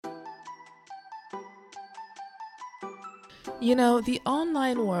You know, the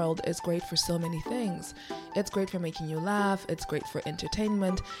online world is great for so many things. It's great for making you laugh, it's great for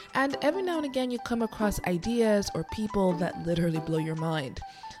entertainment, and every now and again you come across ideas or people that literally blow your mind.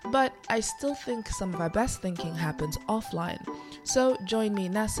 But I still think some of our best thinking happens offline. So join me,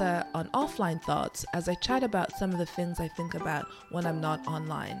 Nessa, on Offline Thoughts as I chat about some of the things I think about when I'm not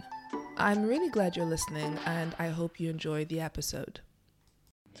online. I'm really glad you're listening, and I hope you enjoy the episode.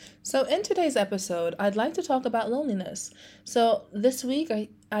 So in today's episode, I'd like to talk about loneliness. So this week,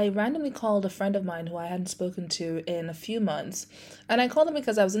 I randomly called a friend of mine who I hadn't spoken to in a few months. And I called him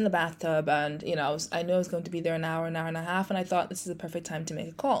because I was in the bathtub and, I knew I was going to be there an hour and a half, and I thought this is the perfect time to make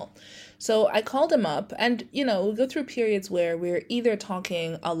a call. So I called him up and, we go through periods where we're either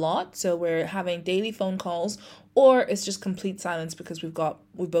talking a lot, so we're having daily phone calls, or it's just complete silence because we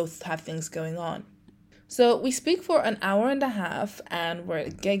both have things going on. So we speak for an hour and a half and we're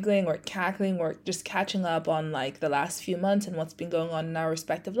giggling, we're cackling, we're just catching up on the last few months and what's been going on in our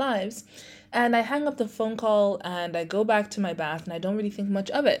respective lives. And I hang up the phone call and I go back to my bath and I don't really think much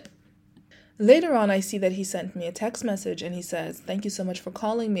of it. Later on, I see that he sent me a text message and he says, "Thank you so much for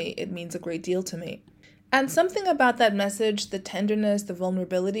calling me. It means a great deal to me." And something about that message, the tenderness, the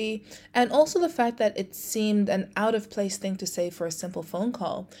vulnerability, and also the fact that it seemed an out-of-place thing to say for a simple phone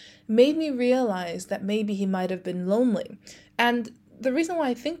call, made me realize that maybe he might have been lonely. And the reason why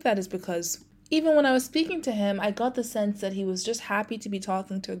I think that is because even when I was speaking to him, I got the sense that he was just happy to be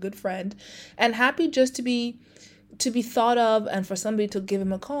talking to a good friend and happy just to be thought of and for somebody to give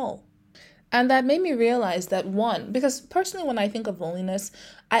him a call. And that made me realize that because personally when I think of loneliness,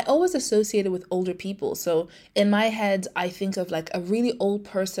 I always associate it with older people. So in my head, I think of a really old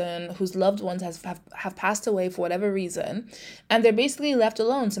person whose loved ones have passed away for whatever reason, and they're basically left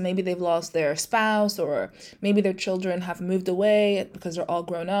alone. So maybe they've lost their spouse, or maybe their children have moved away because they're all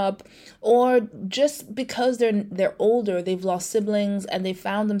grown up, or just because they're older, they've lost siblings and they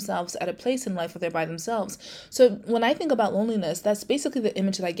found themselves at a place in life where they're by themselves. So when I think about loneliness, that's basically the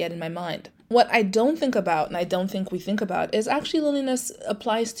image that I get in my mind. What I don't think about, and I don't think we think about, is actually loneliness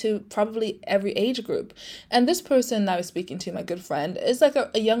applies to probably every age group. And this person I was speaking to, my good friend, is a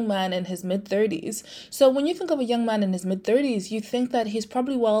young man in his mid-30s. So when you think of a young man in his mid-30s, you think that he's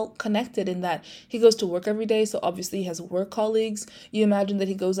probably well connected in that he goes to work every day, so obviously he has work colleagues. You imagine that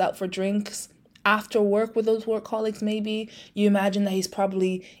he goes out for drinks after work with those work colleagues maybe. You imagine that he's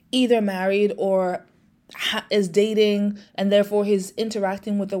probably either married or is dating, and therefore he's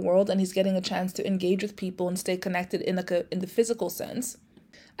interacting with the world and he's getting a chance to engage with people and stay connected in the physical sense.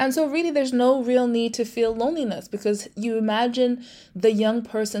 And so really there's no real need to feel loneliness because you imagine the young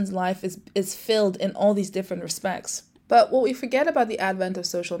person's life is filled in all these different respects. But what we forget about the advent of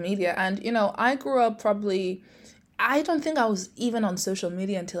social media, and I grew up I don't think I was even on social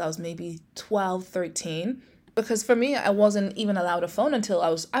media until I was maybe 12, 13. Because for me, I wasn't even allowed a phone until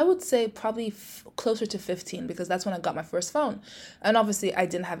I would say probably closer to 15, because that's when I got my first phone. And obviously I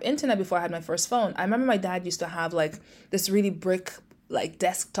didn't have internet before I had my first phone. I remember my dad used to have this really brick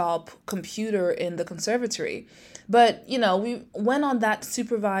desktop computer in the conservatory. But, we went on that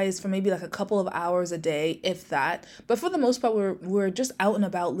supervised for maybe a couple of hours a day, if that. But for the most part, we're just out and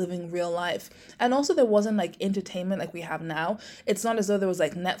about living real life. And also there wasn't entertainment like we have now. It's not as though there was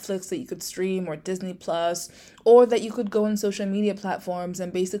Netflix that you could stream, or Disney Plus, or that you could go on social media platforms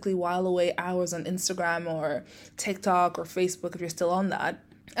and basically while away hours on Instagram or TikTok or Facebook if you're still on that.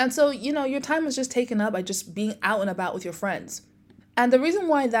 And so, your time was just taken up by just being out and about with your friends. And the reason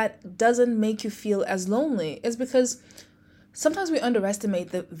why that doesn't make you feel as lonely is because sometimes we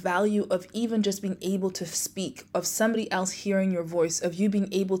underestimate the value of even just being able to speak, of somebody else hearing your voice, of you being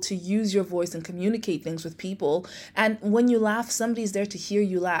able to use your voice and communicate things with people. And when you laugh, somebody's there to hear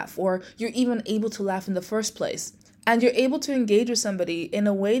you laugh, or you're even able to laugh in the first place. And you're able to engage with somebody in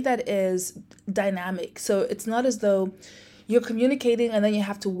a way that is dynamic. So it's not as though you're communicating and then you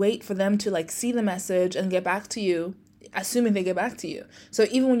have to wait for them to see the message and get back to you, assuming they get back to you. So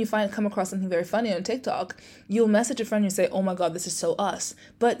even when you come across something very funny on TikTok, you'll message a friend and say, "Oh my God, this is so us."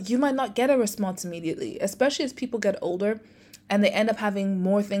 But you might not get a response immediately, especially as people get older and they end up having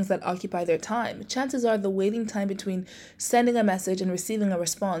more things that occupy their time. Chances are the waiting time between sending a message and receiving a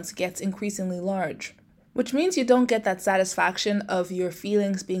response gets increasingly large. Which means you don't get that satisfaction of your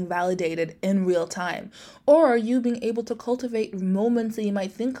feelings being validated in real time, or you being able to cultivate moments that you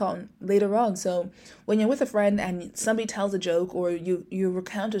might think on later on. So when you're with a friend and somebody tells a joke, or you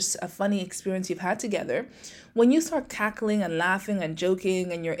recount a funny experience you've had together, when you start cackling and laughing and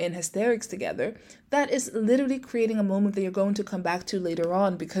joking and you're in hysterics together, that is literally creating a moment that you're going to come back to later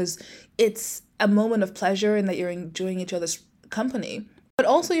on because it's a moment of pleasure and that you're enjoying each other's company. but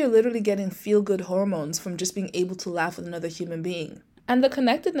also you're literally getting feel-good hormones from just being able to laugh with another human being. And the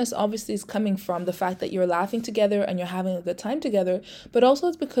connectedness obviously is coming from the fact that you're laughing together and you're having a good time together, but also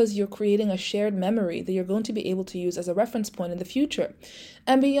it's because you're creating a shared memory that you're going to be able to use as a reference point in the future.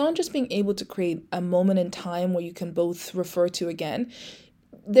 And beyond just being able to create a moment in time where you can both refer to again,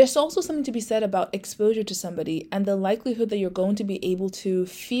 there's also something to be said about exposure to somebody and the likelihood that you're going to be able to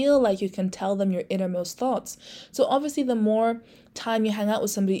feel like you can tell them your innermost thoughts. So obviously, the more time you hang out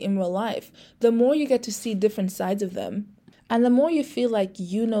with somebody in real life, the more you get to see different sides of them. And the more you feel like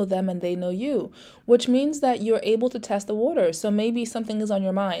you know them and they know you, which means that you're able to test the water. So maybe something is on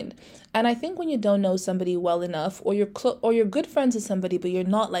your mind. And I think when you don't know somebody well enough, or you're good friends with somebody, but you're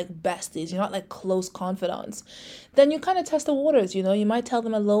not like besties, you're not like close confidants, then you kind of test the waters. You might tell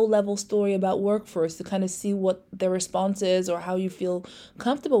them a low-level story about work first to kind of see what their response is or how you feel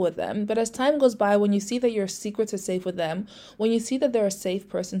comfortable with them. But as time goes by, when you see that your secrets are safe with them, when you see that they're a safe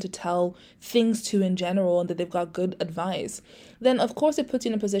person to tell things to in general and that they've got good advice, then of course it puts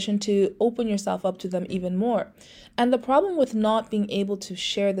you in a position to open yourself up to them even more. And the problem with not being able to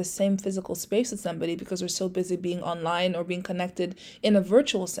share the same physical space with somebody because we're so busy being online or being connected in a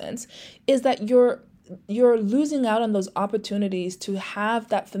virtual sense is that you're losing out on those opportunities to have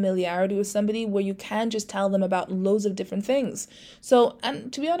that familiarity with somebody where you can just tell them about loads of different things. So,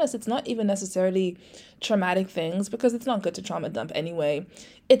 and to be honest, it's not even necessarily traumatic things because it's not good to trauma dump anyway.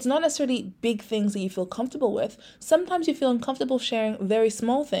 It's not necessarily big things that you feel comfortable with. Sometimes you feel uncomfortable sharing very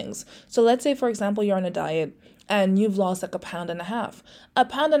small things. So let's say, for example, you're on a diet and you've lost like 1.5 pounds.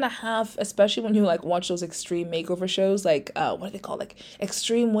 1.5 pounds, especially when you like watch those extreme makeover shows, like what are they called? Like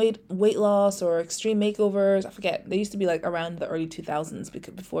extreme weight loss or extreme makeovers. I forget. They used to be like around the early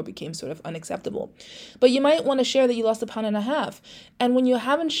 2000s before it became sort of unacceptable. But you might want to share that you lost 1.5 pounds. And when you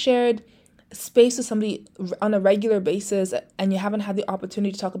haven't shared space with somebody on a regular basis and you haven't had the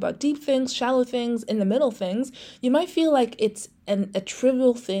opportunity to talk about deep things, shallow things, in the middle things, you might feel like it's a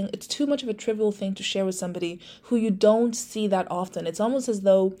trivial thing. It's too much of a trivial thing to share with somebody who you don't see that often. It's almost as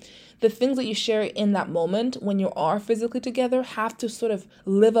though the things that you share in that moment when you are physically together have to sort of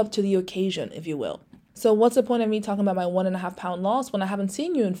live up to the occasion, if you will. So what's the point of me talking about my 1.5 pound loss when I haven't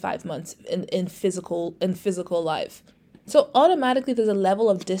seen you in 5 months in physical life? So automatically there's a level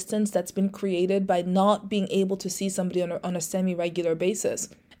of distance that's been created by not being able to see somebody on a semi-regular basis.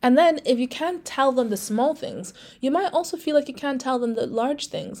 And then if you can't tell them the small things, you might also feel like you can't tell them the large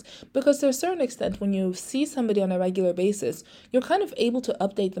things, because to a certain extent, when you see somebody on a regular basis, you're kind of able to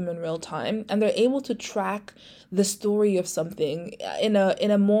update them in real time, and they're able to track the story of something in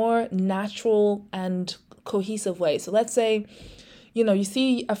a more natural and cohesive way. So let's say, you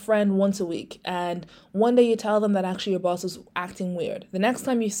see a friend once a week and one day you tell them that actually your boss was acting weird. The next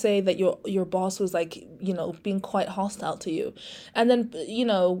time you say that your boss was like, being quite hostile to you. And then,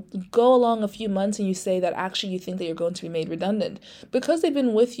 go along a few months and you say that actually you think that you're going to be made redundant. Because they've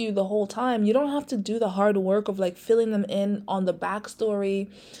been with you the whole time, you don't have to do the hard work of like filling them in on the backstory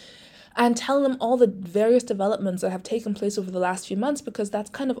and tell them all the various developments that have taken place over the last few months, because that's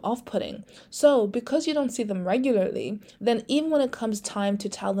kind of off-putting. So because you don't see them regularly, then even when it comes time to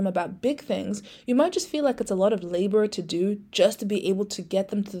tell them about big things, you might just feel like it's a lot of labor to do just to be able to get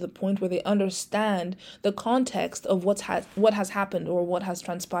them to the point where they understand the context of what has happened or what has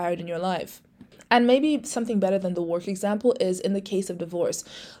transpired in your life. And maybe something better than the work example is in the case of divorce.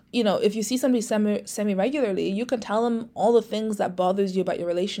 If you see somebody semi-regularly, you can tell them all the things that bothers you about your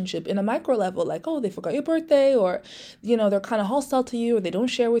relationship in a micro level, like, oh, they forgot your birthday, or, they're kind of hostile to you, or they don't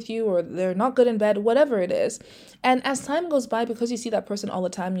share with you, or they're not good in bed, whatever it is. And as time goes by, because you see that person all the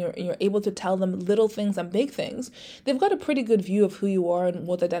time, you're able to tell them little things and big things. They've got a pretty good view of who you are and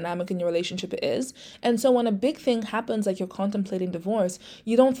what the dynamic in your relationship is. And so when a big thing happens, like you're contemplating divorce,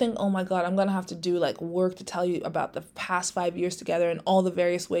 you don't think, oh my God, I'm going to have to do like work to tell you about the past 5 years together and all the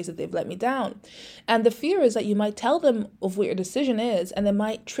various ways that they've let me down. And the fear is that you might tell them of what your decision is, and they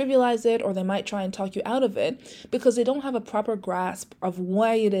might trivialize it, or they might try and talk you out of it because they don't have a proper grasp of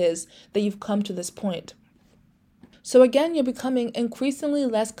why it is that you've come to this point. So again, you're becoming increasingly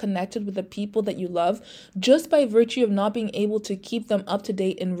less connected with the people that you love just by virtue of not being able to keep them up to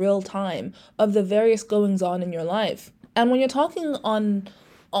date in real time of the various goings on in your life. And when you're talking on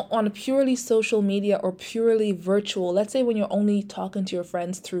a purely social media or purely virtual, let's say when you're only talking to your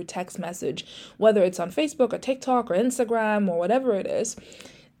friends through text message, whether it's on Facebook or TikTok or Instagram or whatever it is,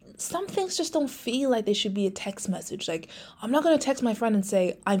 some things just don't feel like they should be a text message. Like, I'm not going to text my friend and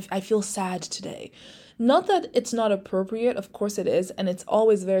say, I feel sad today. Not that it's not appropriate, of course it is, and it's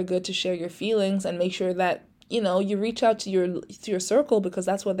always very good to share your feelings and make sure that you reach out to your circle, because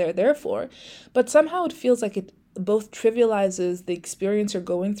that's what they're there for. But somehow it feels like trivializes the experience you're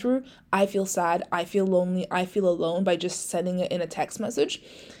going through. I feel sad, I feel lonely, I feel alone by just sending it in a text message.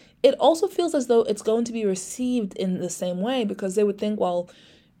 It also feels as though it's going to be received in the same way, because they would think, well,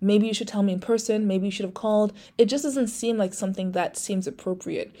 maybe you should tell me in person, maybe you should have called. It just doesn't seem like something that seems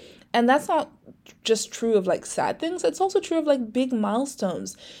appropriate. And that's not just true of like sad things, it's also true of like big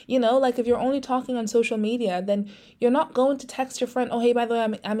milestones. Like if you're only talking on social media, then you're not going to text your friend, oh, hey, by the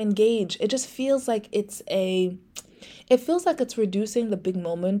way, I'm engaged. It just feels like it feels like it's reducing the big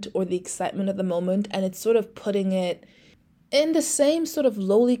moment or the excitement of the moment, and it's sort of putting it in the same sort of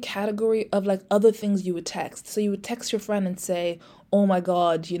lowly category of like other things you would text. So you would text your friend and say, oh my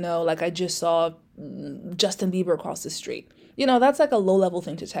God, like I just saw Justin Bieber across the street. That's like a low level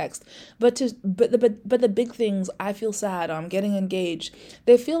thing to text. But the big things, I feel sad, or I'm getting engaged,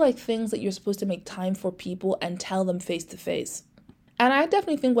 they feel like things that you're supposed to make time for people and tell them face to face. And I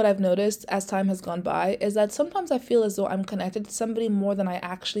definitely think what I've noticed as time has gone by is that sometimes I feel as though I'm connected to somebody more than I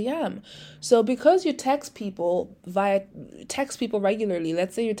actually am. So because you text people regularly,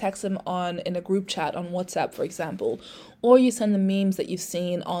 let's say you text them in a group chat on WhatsApp, for example, or you send them memes that you've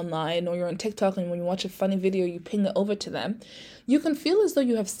seen online, or you're on TikTok and when you watch a funny video, you ping it over to them. You can feel as though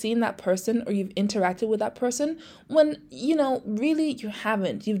you have seen that person or you've interacted with that person when, really you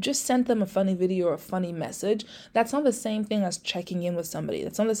haven't. You've just sent them a funny video or a funny message. That's not the same thing as checking in with somebody.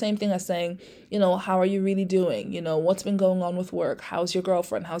 That's not the same thing as saying, how are you really doing? What's been going on with work? How's your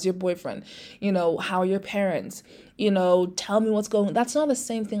girlfriend? How's your boyfriend? How are your parents? Tell me what's going on. That's not the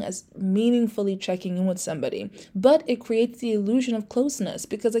same thing as meaningfully checking in with somebody, but it creates the illusion of closeness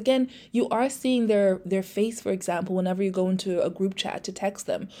because, again, you are seeing their face, for example, whenever you go into a group chat to text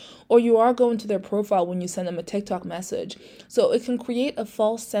them, or you are going to their profile when you send them a TikTok message. So it can create a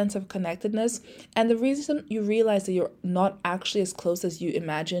false sense of connectedness. And the reason you realize that you're not actually as close as you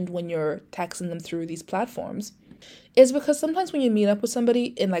imagined when you're texting them through these platforms is because sometimes when you meet up with somebody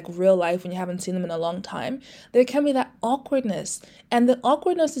in like real life, when you haven't seen them in a long time, there can be that awkwardness. And the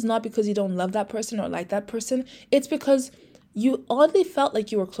awkwardness is not because you don't love that person or like that person. It's because you oddly felt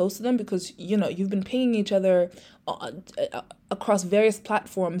like you were close to them because, you've been pinging each other across various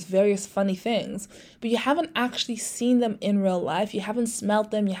platforms, various funny things, but you haven't actually seen them in real life. You haven't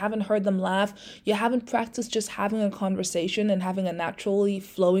smelt them. You haven't heard them laugh. You haven't practiced just having a conversation and having a naturally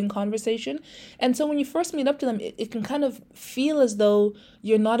flowing conversation. And so when you first meet up to them, it can kind of feel as though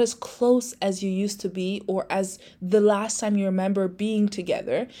you're not as close as you used to be or as the last time you remember being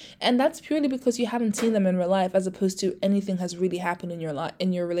together. And that's purely because you haven't seen them in real life, as opposed to anything has really happened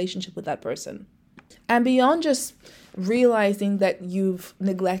in your relationship with that person. And beyond just realizing that you've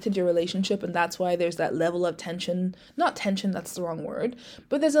neglected your relationship and that's why there's that level of tension, not tension, that's the wrong word,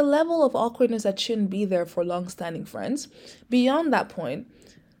 but there's a level of awkwardness that shouldn't be there for long-standing friends. Beyond that point,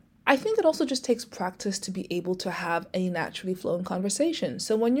 I think it also just takes practice to be able to have a naturally flowing conversation.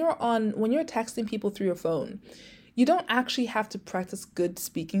 So when you're texting people through your phone, you don't actually have to practice good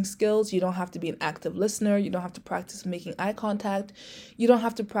speaking skills. You don't have to be an active listener. You don't have to practice making eye contact. You don't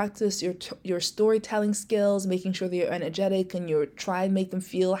have to practice your storytelling skills, making sure that you're energetic and you're trying to make them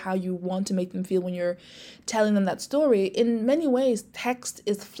feel how you want to make them feel when you're telling them that story. In many ways, text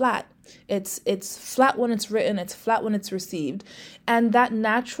is flat. It's flat when it's written, it's flat when it's received. And that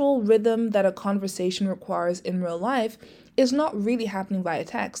natural rhythm that a conversation requires in real life is not really happening via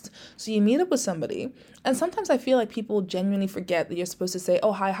text. So you meet up with somebody, and sometimes I feel like people genuinely forget that you're supposed to say,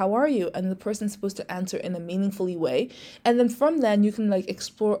 oh, hi, how are you? And the person's supposed to answer in a meaningfully way. And then from then you can like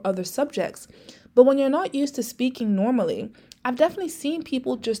explore other subjects. But when you're not used to speaking normally, I've definitely seen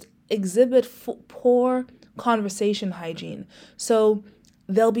people just exhibit poor conversation hygiene. So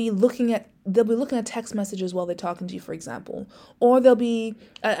they'll be looking at text messages while they're talking to you, for example, or there'll be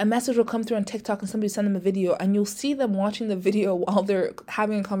a message will come through on TikTok and somebody send them a video and you'll see them watching the video while they're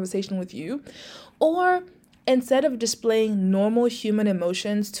having a conversation with you. Or instead of displaying normal human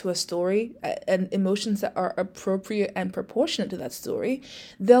emotions to a story and emotions that are appropriate and proportionate to that story,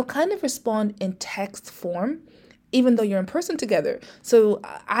 they'll kind of respond in text form, even though you're in person together. So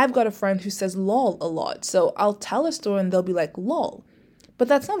I've got a friend who says lol a lot. So I'll tell a story and they'll be like, lol. But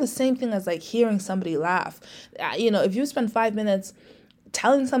that's not the same thing as like hearing somebody laugh. If you spend 5 minutes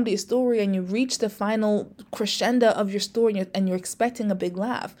telling somebody a story and you reach the final crescendo of your story and you're expecting a big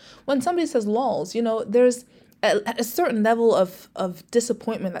laugh, when somebody says lols, there's a certain level of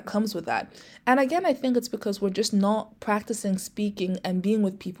disappointment that comes with that. And again, I think it's because we're just not practicing speaking and being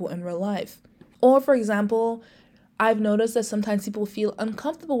with people in real life. Or, for example, I've noticed that sometimes people feel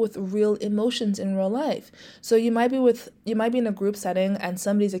uncomfortable with real emotions in real life. So you might be in a group setting and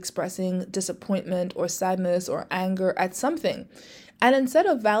somebody's expressing disappointment or sadness or anger at something. And instead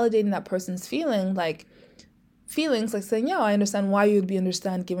of validating that person's feeling, like feelings, like saying, yeah, I understand why you would be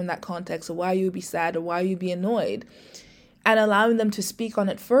understand given that context, or why you would be sad, or why you'd be annoyed, and allowing them to speak on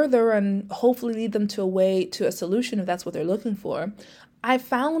it further and hopefully lead them to a solution if that's what they're looking for. I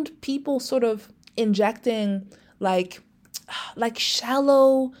found people sort of injecting like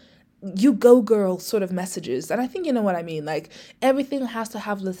shallow, you go girl sort of messages. And I think you know what I mean. Like, everything has to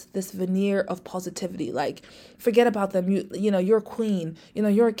have this veneer of positivity. Like, forget about them. You know, you're a queen, you know,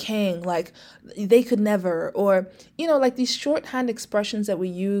 you're a king, like they could never, or, you know, like these shorthand expressions that we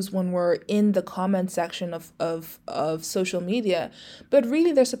use when we're in the comment section of social media. But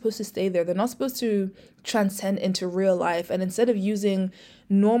really, they're supposed to stay there. They're not supposed to transcend into real life. And instead of using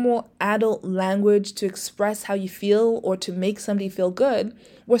normal adult language to express how you feel or to make somebody feel good,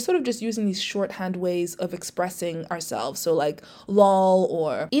 we're sort of just using these shorthand ways of expressing ourselves. So like lol,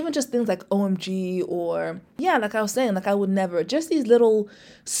 or even just things like OMG, or yeah, like I was saying, like I would never, just these little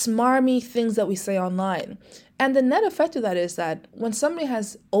smarmy things that we say online. And the net effect of that is that when somebody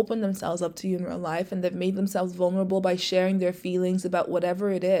has opened themselves up to you in real life and they've made themselves vulnerable by sharing their feelings about whatever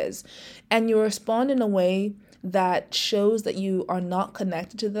it is, and you respond in a way that shows that you are not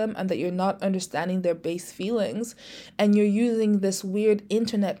connected to them and that you're not understanding their base feelings, and you're using this weird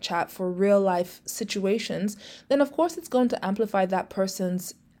internet chat for real life situations, then of course it's going to amplify that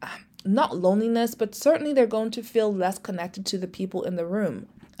person's not loneliness, but certainly they're going to feel less connected to the people in the room.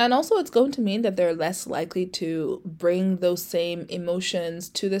 And also it's going to mean that they're less likely to bring those same emotions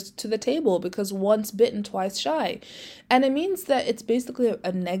to the table, because once bitten, twice shy. And it means that it's basically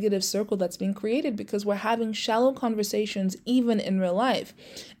a negative circle that's being created because we're having shallow conversations even in real life.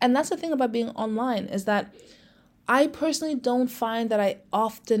 And that's the thing about being online, is that I personally don't find that I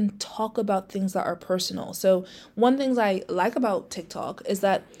often talk about things that are personal. So one thing I like about TikTok is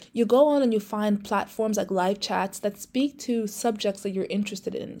that you go on and you find platforms like live chats that speak to subjects that you're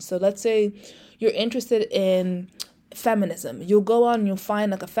interested in. So let's say you're interested in feminism. You'll go on and you'll find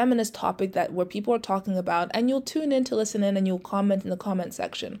like a feminist topic that where people are talking about, and you'll tune in to listen in and you'll comment in the comment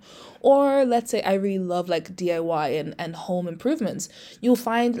section. Or let's say I really love like DIY and home improvements. You'll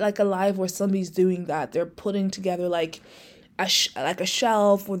find like a live where somebody's doing that. They're putting together like a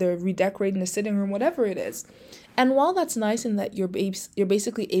shelf, or they're redecorating the sitting room, whatever it is. And while that's nice in that you're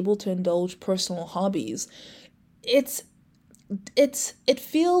basically able to indulge personal hobbies, it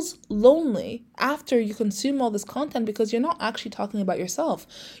feels lonely after you consume all this content, because you're not actually talking about yourself.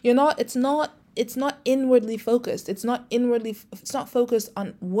 It's not inwardly focused. It's not focused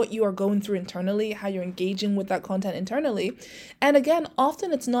on what you are going through internally, how you're engaging with that content internally. And again,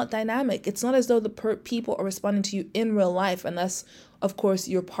 often it's not dynamic. It's not as though the people are responding to you in real life, unless of course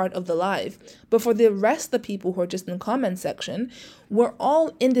you're part of the live. But for the rest of the people who are just in the comment section, we're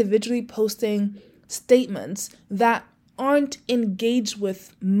all individually posting statements that aren't engaged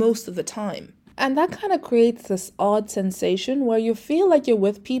with most of the time. And that kind of creates this odd sensation where you feel like you're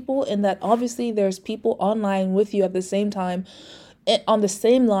with people, in that obviously there's people online with you at the same time, on the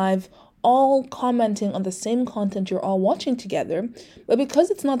same live, all commenting on the same content you're all watching together. But because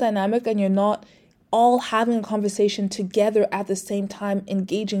it's not dynamic and you're not all having a conversation together at the same time,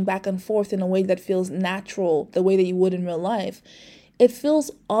 engaging back and forth in a way that feels natural, the way that you would in real life, it feels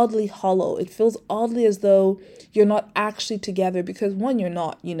oddly hollow. It feels oddly as though you're not actually together, because one, you're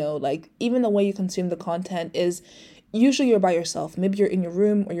not, like even the way you consume the content is usually you're by yourself. Maybe you're in your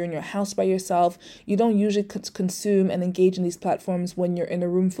room or you're in your house by yourself. You don't usually consume and engage in these platforms when you're in a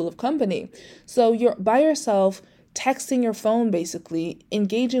room full of company. So you're by yourself, texting your phone, basically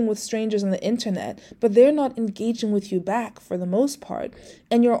engaging with strangers on the internet, but they're not engaging with you back for the most part.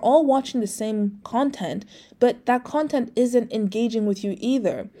 And you're all watching the same content, but that content isn't engaging with you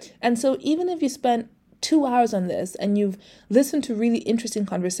either. And so even if you spend 2 hours on this and you've listened to really interesting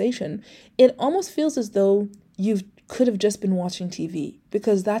conversation, it almost feels as though you could have just been watching TV,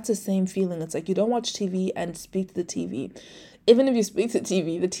 because that's the same feeling. It's like you don't watch TV and speak to the TV. Even if you speak to the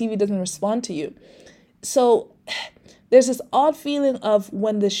TV doesn't respond to you. So there's this odd feeling of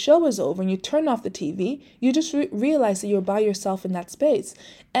when the show is over and you turn off the TV, you just realize that you're by yourself in that space.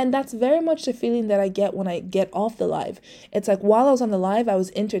 And that's very much the feeling that I get when I get off the live. It's like while I was on the live, I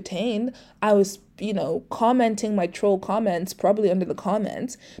was entertained. I was, commenting my troll comments, probably under the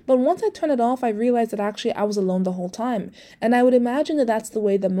comments. But once I turn it off, I realized that actually I was alone the whole time. And I would imagine that that's the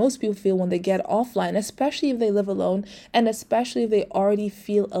way that most people feel when they get offline, especially if they live alone, and especially if they already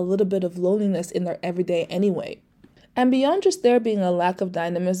feel a little bit of loneliness in their everyday anyway. And beyond just there being a lack of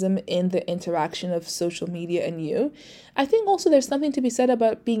dynamism in the interaction of social media and you, I think also there's something to be said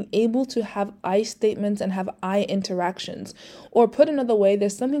about being able to have I statements and have I interactions. Or put another way,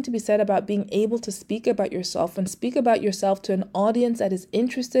 there's something to be said about being able to speak about yourself and speak about yourself to an audience that is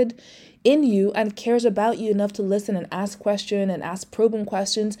interested in you and cares about you enough to listen and ask questions and ask probing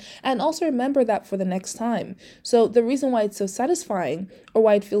questions, and also remember that for the next time. So the reason why it's so satisfying, or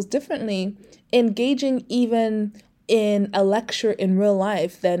why it feels differently engaging even in a lecture in real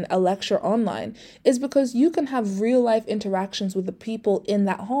life than a lecture online, is because you can have real life interactions with the people in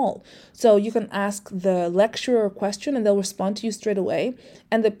that hall. So you can ask the lecturer a question and they'll respond to you straight away.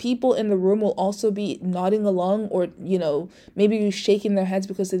 And the people in the room will also be nodding along, or, maybe shaking their heads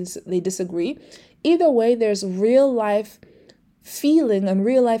because they disagree. Either way, there's real life feeling and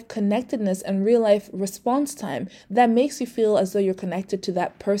real life connectedness and real life response time that makes you feel as though you're connected to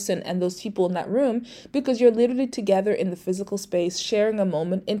that person and those people in that room, because you're literally together in the physical space, sharing a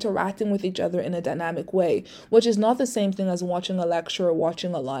moment, interacting with each other in a dynamic way, which is not the same thing as watching a lecture or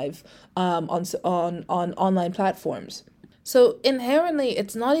watching a live on online platforms. So inherently,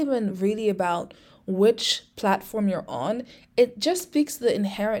 it's not even really about which platform you're on. It just speaks to the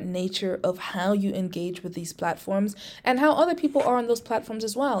inherent nature of how you engage with these platforms and how other people are on those platforms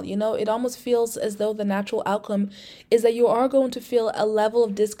as well. It almost feels as though the natural outcome is that you are going to feel a level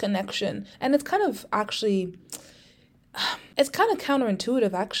of disconnection. And it's kind of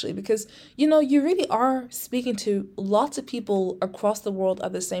counterintuitive actually, because you really are speaking to lots of people across the world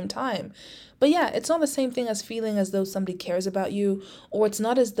at the same time. But yeah, it's not the same thing as feeling as though somebody cares about you, or it's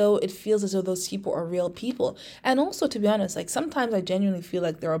not as though it feels as though those people are real people. And also, to be honest, like sometimes I genuinely feel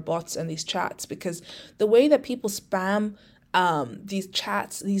like there are bots in these chats, because the way that people spam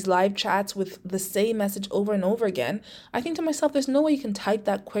these live chats with the same message over and over again, I think to myself, there's no way you can type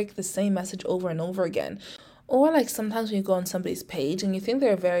that quick the same message over and over again. Or like sometimes when you go on somebody's page and you think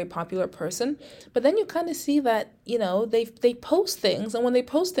they're a very popular person, but then you kind of see that, they post things. And when they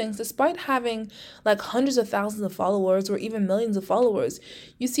post things, despite having like hundreds of thousands of followers or even millions of followers,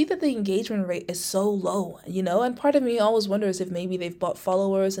 you see that the engagement rate is so low, and part of me always wonders if maybe they've bought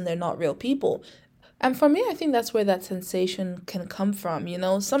followers and they're not real people. And for me, I think that's where that sensation can come from.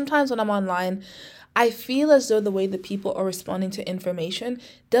 Sometimes when I'm online, I feel as though the way that people are responding to information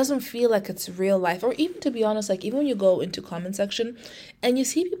doesn't feel like it's real life. Or even, to be honest, like even when you go into comment section and you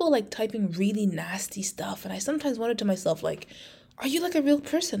see people like typing really nasty stuff, and I sometimes wonder to myself, like, are you like a real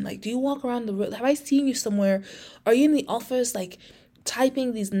person? Like, do you walk around the world? Have I seen you somewhere? Are you in the office? Like,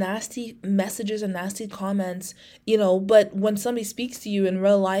 typing these nasty messages and nasty comments, but when somebody speaks to you in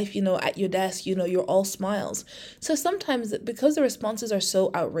real life, at your desk, you're all smiles. So sometimes, because the responses are so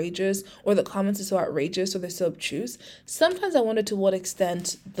outrageous, or the comments are so outrageous, or they're so obtuse, sometimes I wonder to what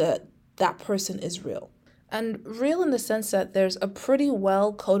extent that person is real. And real in the sense that there's a pretty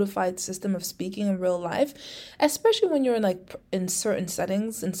well codified system of speaking in real life, especially when you're in certain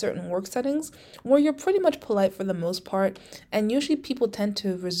settings, in certain work settings, where you're pretty much polite for the most part. And usually people tend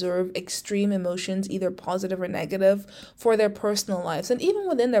to reserve extreme emotions, either positive or negative, for their personal lives. And even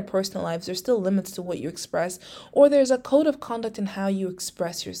within their personal lives, there's still limits to what you express, or there's a code of conduct in how you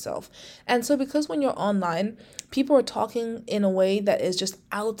express yourself. And so because when you're online, people are talking in a way that is just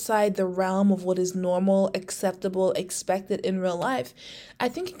outside the realm of what is normal, acceptable, expected in real life, I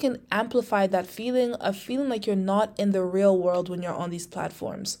think it can amplify that feeling of feeling like you're not in the real world when you're on these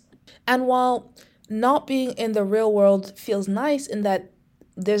platforms. And while not being in the real world feels nice in that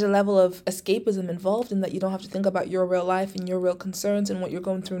there's a level of escapism involved, in that you don't have to think about your real life and your real concerns and what you're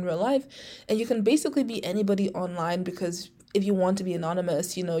going through in real life, and you can basically be anybody online, because if you want to be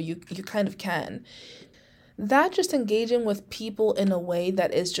anonymous, you kind of can. That just engaging with people in a way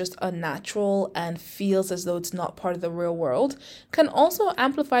that is just unnatural and feels as though it's not part of the real world can also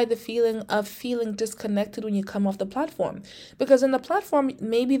amplify the feeling of feeling disconnected when you come off the platform. Because in the platform,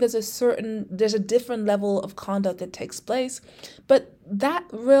 maybe there's a different level of conduct that takes place, but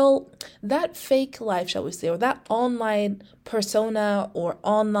that fake life, shall we say, or that online persona or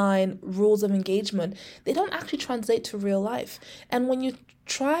online rules of engagement, they don't actually translate to real life. And when you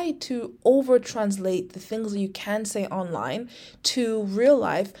try to over-translate the things that you can say online to real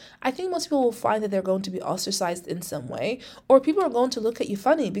life, I think most people will find that they're going to be ostracized in some way, or people are going to look at you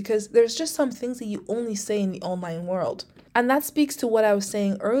funny, because there's just some things that you only say in the online world. And that speaks to what I was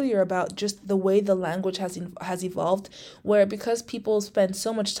saying earlier about just the way the language has evolved, where because people spend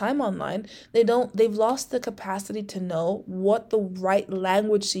so much time online, they've lost the capacity to know what the right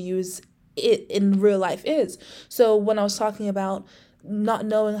language to use it in real life is. So when I was talking about not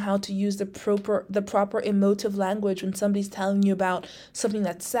knowing how to use the proper emotive language when somebody's telling you about something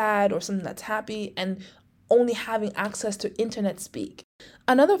that's sad or something that's happy, and only having access to internet speak.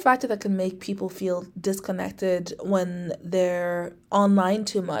 Another factor that can make people feel disconnected when they're online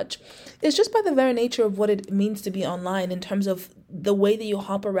too much is just by the very nature of what it means to be online in terms of the way that you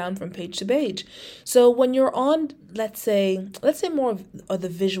hop around from page to page. So when you're on, let's say more of the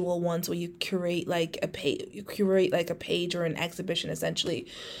visual ones where you curate like a page or an exhibition essentially,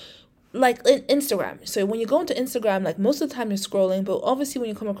 like Instagram. So when you go into Instagram, like most of the time you're scrolling, but obviously when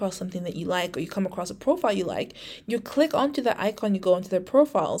you come across something that you like or you come across a profile you like, you click onto the icon, you go into their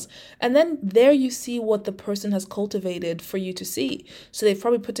profiles, and then there you see what the person has cultivated for you to see. So they've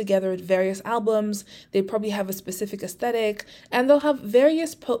probably put together various albums, they probably have a specific aesthetic, and they'll have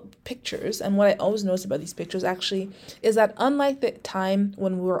various pictures. And what I always notice about these pictures actually is that unlike the time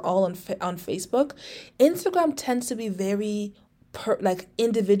when we were all on Facebook, Instagram tends to be very like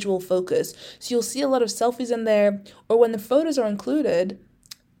individual focus. So you'll see a lot of selfies in there, or when the photos are included,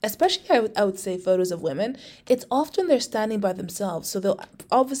 especially I would say photos of women, it's often they're standing by themselves. So they'll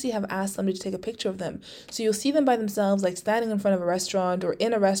obviously have asked somebody to take a picture of them. So you'll see them by themselves, like standing in front of a restaurant or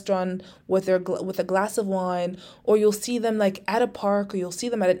in a restaurant with a glass of wine, or you'll see them like at a park, or you'll see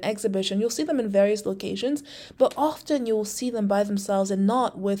them at an exhibition. You'll see them in various locations, but often you'll see them by themselves and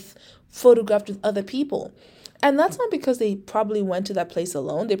not photographed with other people. And that's not because they probably went to that place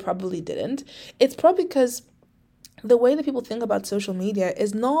alone. They probably didn't. It's probably because the way that people think about social media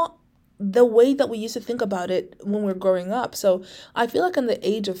is not the way that we used to think about it when we were growing up. So I feel like in the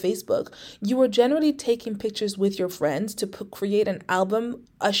age of Facebook, you were generally taking pictures with your friends to create an album,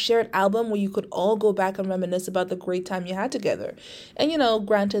 a shared album where you could all go back and reminisce about the great time you had together. And,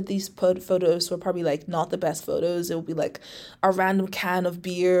 granted, these photos were probably like not the best photos. It would be like a random can of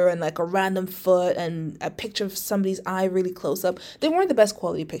beer and like a random foot and a picture of somebody's eye really close up. They weren't the best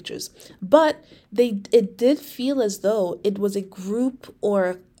quality pictures, but it did feel as though it was a group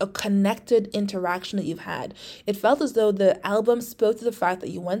or a connected interaction that you've had. It felt as though the album spoke to the fact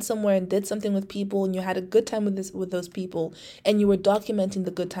that you went somewhere and did something with people and you had a good time with those people, and you were documenting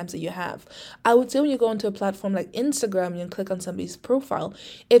the good times that you have. I would say when you go into a platform like Instagram and you click on somebody's profile,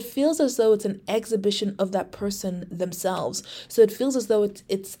 it feels as though it's an exhibition of that person themselves. So it feels as though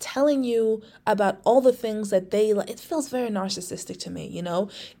it's telling you about all the things that they like. It feels very narcissistic to me,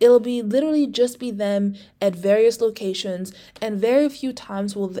 It'll be literally just be them at various locations, and very few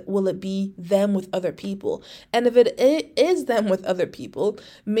times will it be them with other people. And if it is them with other people,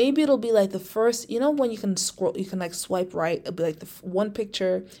 maybe it'll be like the first, when you can scroll, you can like swipe right, it'll be like the one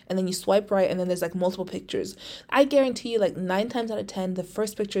picture, and then you swipe right, and then there's like multiple pictures. I guarantee you, like 9 times out of 10, the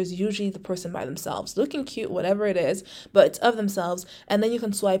first picture is usually the person by themselves, looking cute, whatever it is, but it's of themselves. And then you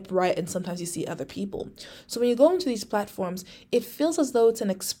can swipe right, and sometimes you see other people. So when you go into these platforms, it feels as though it's an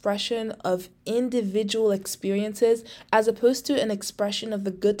expression of individual experiences as opposed to an expression of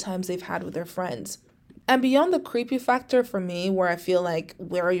the good times they've had with their friends. And beyond the creepy factor for me, where I feel like,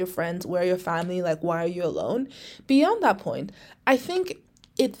 where are your friends? Where are your family? Like, why are you alone? Beyond that point, I think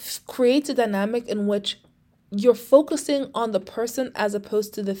it creates a dynamic in which you're focusing on the person as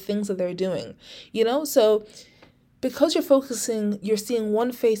opposed to the things that they're doing, So because you're seeing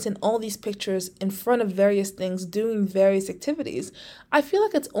one face in all these pictures in front of various things, doing various activities, I feel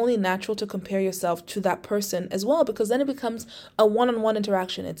like it's only natural to compare yourself to that person as well, because then it becomes a one-on-one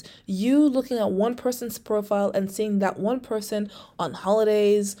interaction. It's you looking at one person's profile and seeing that one person on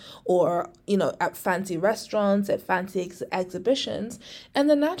holidays or, at fancy restaurants, at fancy exhibitions. And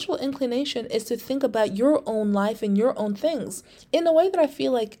the natural inclination is to think about your own life and your own things in a way that I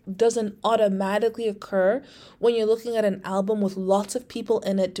feel like doesn't automatically occur when you're looking at an album with lots of people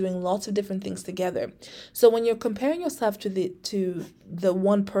in it doing lots of different things together. So when you're comparing yourself to the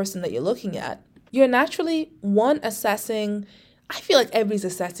one person that you're looking at, you're naturally assessing. I feel like everybody's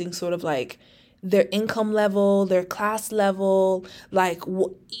assessing sort of like their income level, their class level, like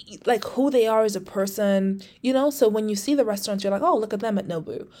who they are as a person, So when you see the restaurants, you're like, oh, look at them at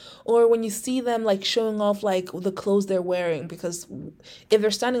Nobu. Or when you see them like showing off like the clothes they're wearing, because if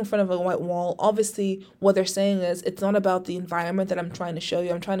they're standing in front of a white wall, obviously what they're saying is it's not about the environment that I'm trying to show you.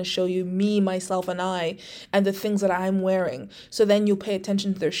 I'm trying to show you me, myself, and I, and the things that I'm wearing. So then you pay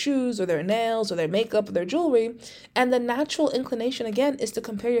attention to their shoes or their nails or their makeup or their jewelry. And the natural inclination, again, is to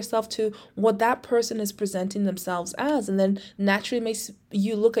compare yourself to what that person is presenting themselves as, and then naturally makes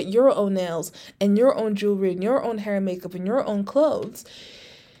you look at your own nails and your own jewelry and your own hair and makeup and your own clothes.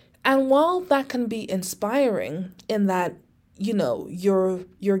 And while that can be inspiring in that you're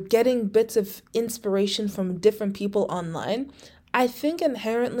getting bits of inspiration from different people online, I think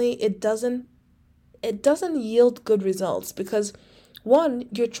inherently it doesn't yield good results, because one,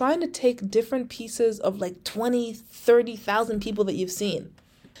 you're trying to take different pieces of like 20, 30,000 people that you've seen.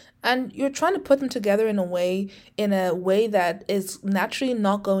 And you're trying to put them together in a way that is naturally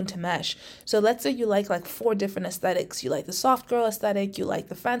not going to mesh. So let's say you like four different aesthetics. You like the soft girl aesthetic, you like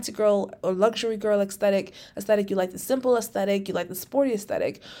the fancy girl or luxury girl aesthetic, you like the simple aesthetic, you like the sporty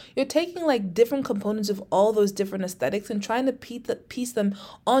aesthetic. You're taking like different components of all those different aesthetics and trying to piece them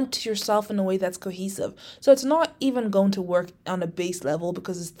onto yourself in a way that's cohesive. So it's not even going to work on a base level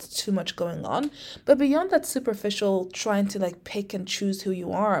because it's too much going on. But beyond that superficial trying to like pick and choose who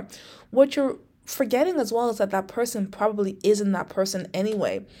you are, what you're forgetting as well is that person probably isn't that person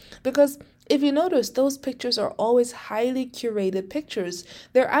anyway. Because if you notice, those pictures are always highly curated pictures.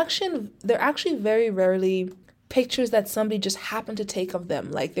 They're actually very rarely pictures that somebody just happened to take of them.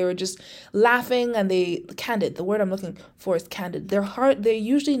 Like they were just laughing and candid. The word I'm looking for is candid. They're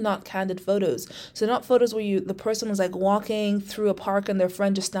usually not candid photos. So not photos where the person was like walking through a park and their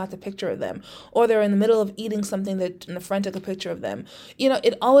friend just snapped a picture of them, or they're in the middle of eating something and the friend took a picture of them.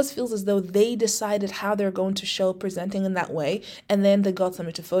 It always feels as though they decided how they're going to show presenting in that way, and then they got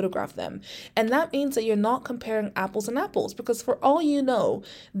somebody to photograph them. And that means that you're not comparing apples and apples, because for all you know,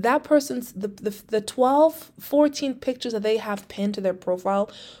 that person's the 12, 14 pictures that they have pinned to their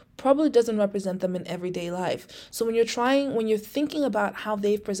profile probably doesn't represent them in everyday life. So when you're thinking about how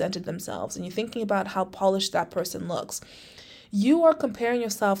they've presented themselves and you're thinking about how polished that person looks, you are comparing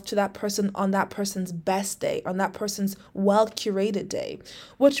yourself to that person on that person's best day, on that person's well-curated day,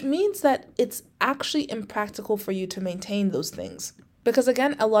 which means that it's actually impractical for you to maintain those things. Because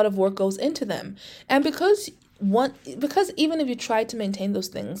again, a lot of work goes into them. And because even if you try to maintain those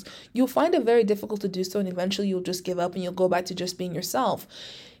things, you'll find it very difficult to do so, and eventually you'll just give up and you'll go back to just being yourself.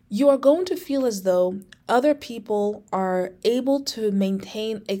 You are going to feel as though other people are able to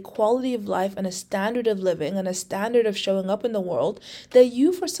maintain a quality of life and a standard of living and a standard of showing up in the world that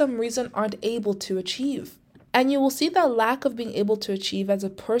you, for some reason, aren't able to achieve. And you will see that lack of being able to achieve as a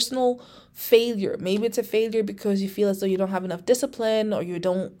personal failure. Maybe it's a failure because you feel as though you don't have enough discipline, or you're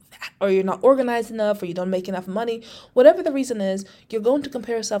not organized enough, or you don't make enough money. Whatever the reason is, you're going to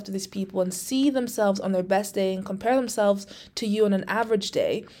compare yourself to these people and see themselves on their best day and compare themselves to you on an average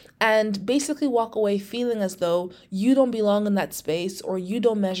day, and basically walk away feeling as though you don't belong in that space, or you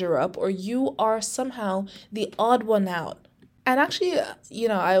don't measure up, or you are somehow the odd one out. And actually,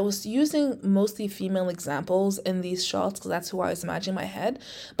 I was using mostly female examples in these shots because that's who I was imagining in my head.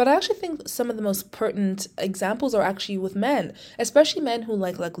 But I actually think some of the most pertinent examples are actually with men, especially men who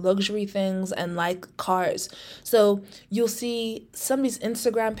like luxury things and like cars. So you'll see somebody's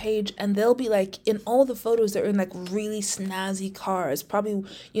Instagram page and they'll be like, in all the photos, they're in like really snazzy cars, probably,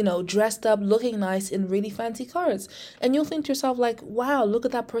 dressed up, looking nice in really fancy cars. And you'll think to yourself like, wow, look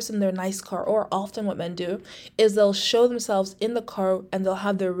at that person in their nice car. Or often what men do is they'll show themselves in the car and they'll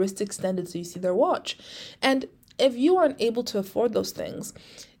have their wrist extended so you see their watch. And if you aren't able to afford those things,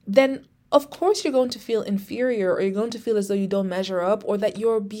 then of course you're going to feel inferior, or you're going to feel as though you don't measure up, or that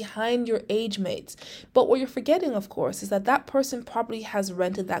you're behind your age mates. But what you're forgetting, of course, is that person probably has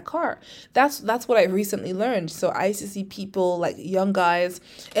rented that car. That's what I recently learned. So I used to see people, like young guys,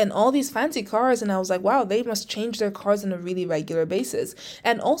 in all these fancy cars, and I was like, wow, they must change their cars on a really regular basis.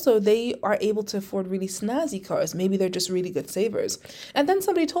 And also they are able to afford really snazzy cars. Maybe they're just really good savers. And then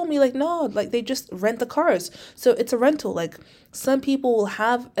somebody told me like, no, like they just rent the cars. So it's a rental. Like some people will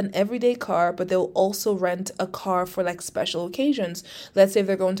have an everyday car, but they'll also rent a car for like special occasions. Let's say if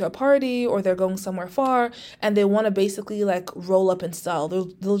they're going to a party or they're going somewhere far and they want to basically like roll up in style,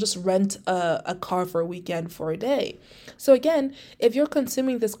 they'll just rent a car for a weekend for a day. So again, if you're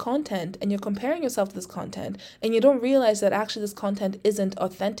consuming this content and you're comparing yourself to this content and you don't realize that actually this content isn't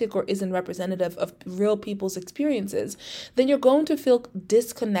authentic or isn't representative of real people's experiences, then you're going to feel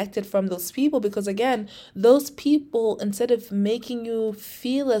disconnected from those people, because again, those people, instead of making you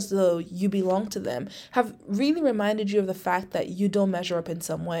feel as though you belong to them, have really reminded you of the fact that you don't measure up in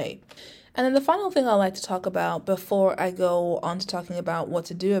some way. And then the final thing I'd like to talk about before I go on to talking about what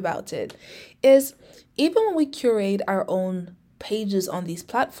to do about it is, even when we curate our own pages on these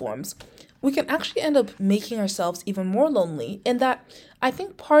platforms, we can actually end up making ourselves even more lonely, in that I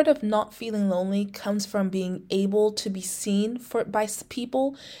think part of not feeling lonely comes from being able to be seen by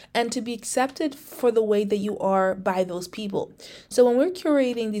people and to be accepted for the way that you are by those people. So when we're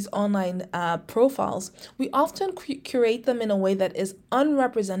curating these online profiles, we often curate them in a way that is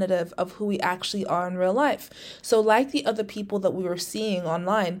unrepresentative of who we actually are in real life. So like the other people that we were seeing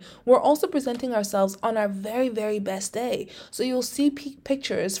online, we're also presenting ourselves on our very, very best day. So you'll see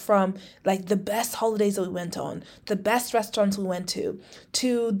pictures from like the best holidays that we went on, the best restaurants we went to,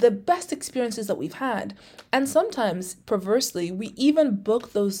 to the best experiences that we've had. And sometimes, perversely, we even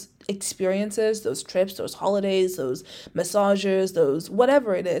book those experiences, those trips, those holidays, those massages, those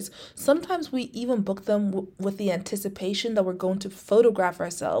whatever it is. Sometimes we even book them with the anticipation that we're going to photograph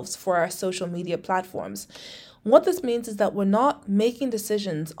ourselves for our social media platforms. What this means is that we're not making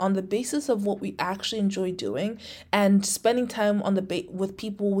decisions on the basis of what we actually enjoy doing and spending time on with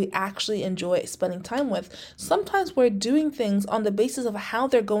people we actually enjoy spending time with. Sometimes we're doing things on the basis of how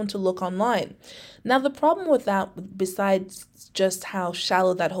they're going to look online. Now, the problem with that, besides just how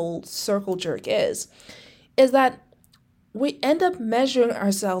shallow that whole circle jerk is that we end up measuring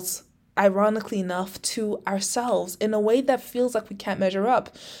ourselves, ironically enough, to ourselves in a way that feels like we can't measure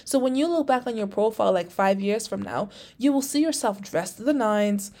up. So when you look back on your profile like 5 years from now, you will see yourself dressed to the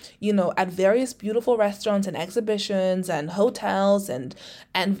nines, at various beautiful restaurants and exhibitions and hotels and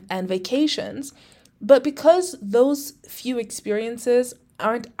vacations. But because those few experiences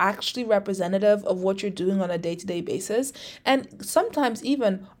aren't actually representative of what you're doing on a day-to-day basis, and sometimes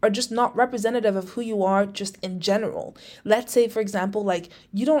even are just not representative of who you are just in general. Let's say, for example, like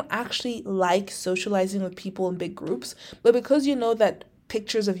you don't actually like socializing with people in big groups, but because you know that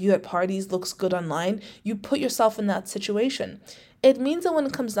pictures of you at parties looks good online, you put yourself in that situation. It means that when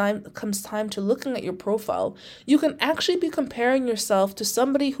it comes time to looking at your profile, you can actually be comparing yourself to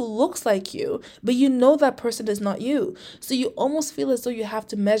somebody who looks like you, but you know that person is not you. So you almost feel as though you have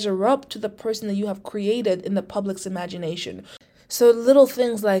to measure up to the person that you have created in the public's imagination. So little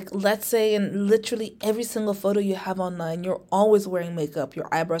things like, let's say in literally every single photo you have online, you're always wearing makeup, your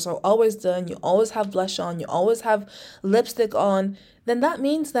eyebrows are always done, you always have blush on, you always have lipstick on, then that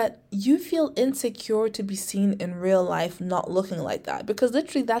means that you feel insecure to be seen in real life not looking like that, because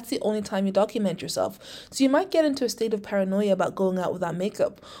literally that's the only time you document yourself. So you might get into a state of paranoia about going out without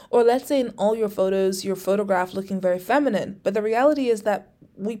makeup. Or let's say in all your photos, you're photographed looking very feminine, but the reality is that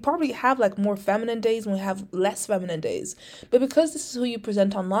we probably have like more feminine days and we have less feminine days. But because this is who you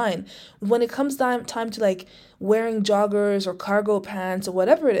present online, when it comes time to like wearing joggers or cargo pants or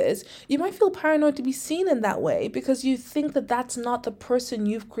whatever it is, you might feel paranoid to be seen in that way because you think that that's not the person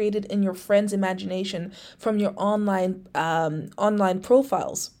you've created in your friend's imagination from your online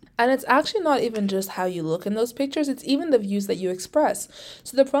profiles. And it's actually not even just how you look in those pictures, it's even the views that you express.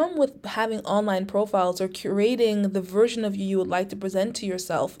 So the problem with having online profiles or curating the version of you would like to present to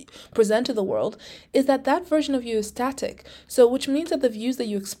yourself, present to the world, is that version of you is static. So which means that the views that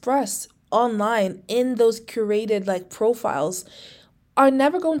you express online in those curated like profiles are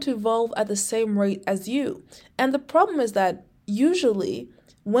never going to evolve at the same rate as you. And the problem is that usually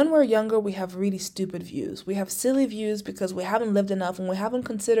when we're younger, we have really stupid views. We have silly views because we haven't lived enough and we haven't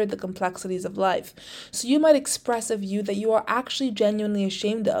considered the complexities of life. So you might express a view that you are actually genuinely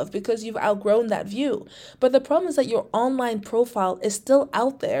ashamed of because you've outgrown that view. But the problem is that your online profile is still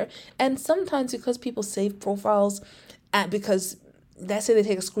out there. And sometimes because people save profiles because let's say they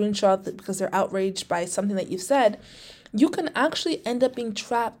take a screenshot because they're outraged by something that you've said, you can actually end up being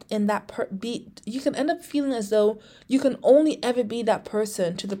trapped in that you can end up feeling as though you can only ever be that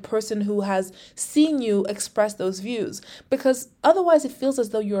person to the person who has seen you express those views, because otherwise it feels as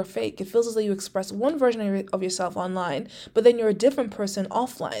though you're fake. It feels as though you express one version of yourself online, but then you're a different person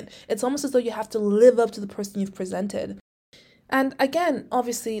offline. It's almost as though you have to live up to the person you've presented. And again,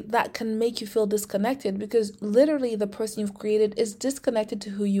 obviously, that can make you feel disconnected because literally the person you've created is disconnected to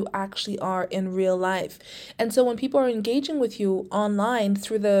who you actually are in real life. And so when people are engaging with you online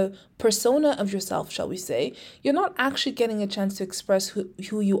through the persona of yourself, shall we say, you're not actually getting a chance to express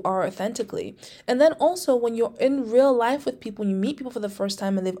who you are authentically. And then also when you're in real life with people, you meet people for the first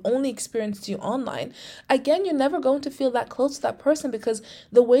time and they've only experienced you online, again, you're never going to feel that close to that person because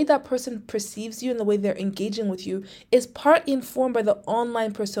the way that person perceives you and the way they're engaging with you is partly informed by the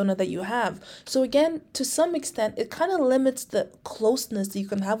online persona that you have. So again, to some extent, it kind of limits the closeness that you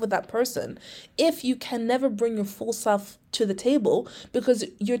can have with that person if you can never bring your full self to the table because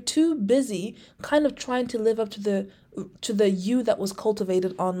you're too busy kind of trying to live up to the you that was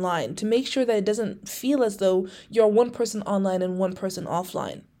cultivated online, to make sure that it doesn't feel as though you're one person online and one person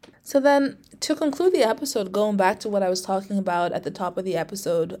offline. So then, to conclude the episode, going back to what I was talking about at the top of the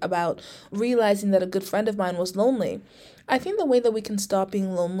episode about realizing that a good friend of mine was lonely, I think the way that we can stop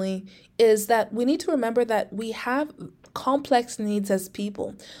being lonely is that we need to remember that we have complex needs as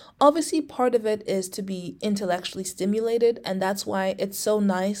people. Obviously, part of it is to be intellectually stimulated, and that's why it's so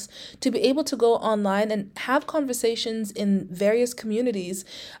nice to be able to go online and have conversations in various communities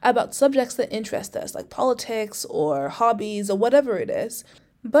about subjects that interest us, like politics or hobbies or whatever it is.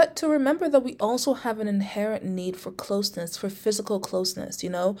 But to remember that we also have an inherent need for closeness, for physical closeness,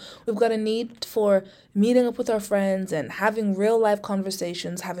 We've got a need for meeting up with our friends and having real life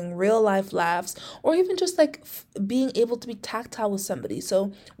conversations, having real life laughs, or even just like being able to be tactile with somebody.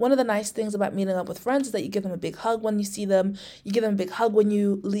 So one of the nice things about meeting up with friends is that you give them a big hug when you see them, you give them a big hug when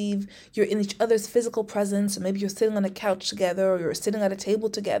you leave, you're in each other's physical presence, or maybe you're sitting on a couch together or you're sitting at a table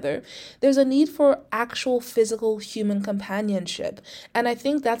together. There's a need for actual physical human companionship. And I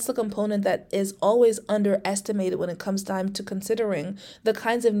think that's the component that is always underestimated when it comes time to considering the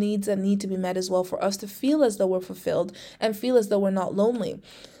kinds of needs that need to be met as well for us to feel as though we're fulfilled and feel as though we're not lonely.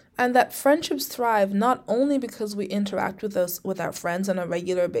 And that friendships thrive not only because we interact with our friends on a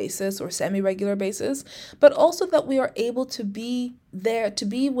regular basis or semi-regular basis, but also that we are able to be there, to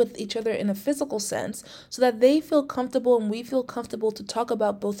be with each other in a physical sense, so that they feel comfortable and we feel comfortable to talk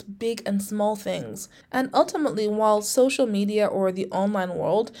about both big and small things. And ultimately, while social media or the online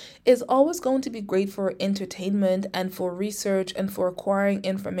world is always going to be great for entertainment and for research and for acquiring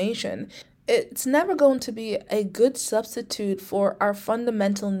information, it's never going to be a good substitute for our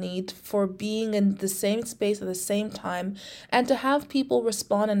fundamental need for being in the same space at the same time and to have people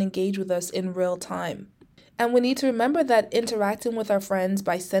respond and engage with us in real time. And we need to remember that interacting with our friends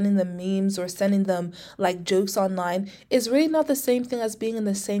by sending them memes or sending them like jokes online is really not the same thing as being in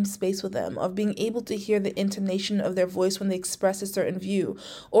the same space with them, of being able to hear the intonation of their voice when they express a certain view,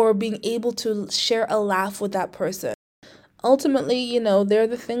 or being able to share a laugh with that person. Ultimately, they're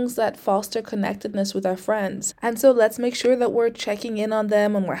the things that foster connectedness with our friends. And so let's make sure that we're checking in on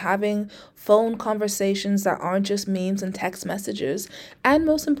them and we're having phone conversations that aren't just memes and text messages. And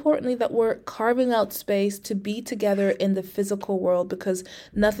most importantly, that we're carving out space to be together in the physical world, because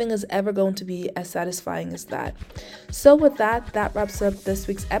nothing is ever going to be as satisfying as that. So with that wraps up this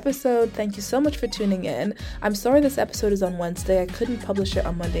week's episode. Thank you so much for tuning in. I'm sorry this episode is on Wednesday. I couldn't publish it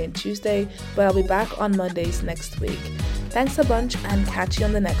on Monday and Tuesday, but I'll be back on Mondays next week. Thanks a bunch and catch you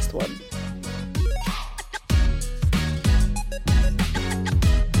on the next one.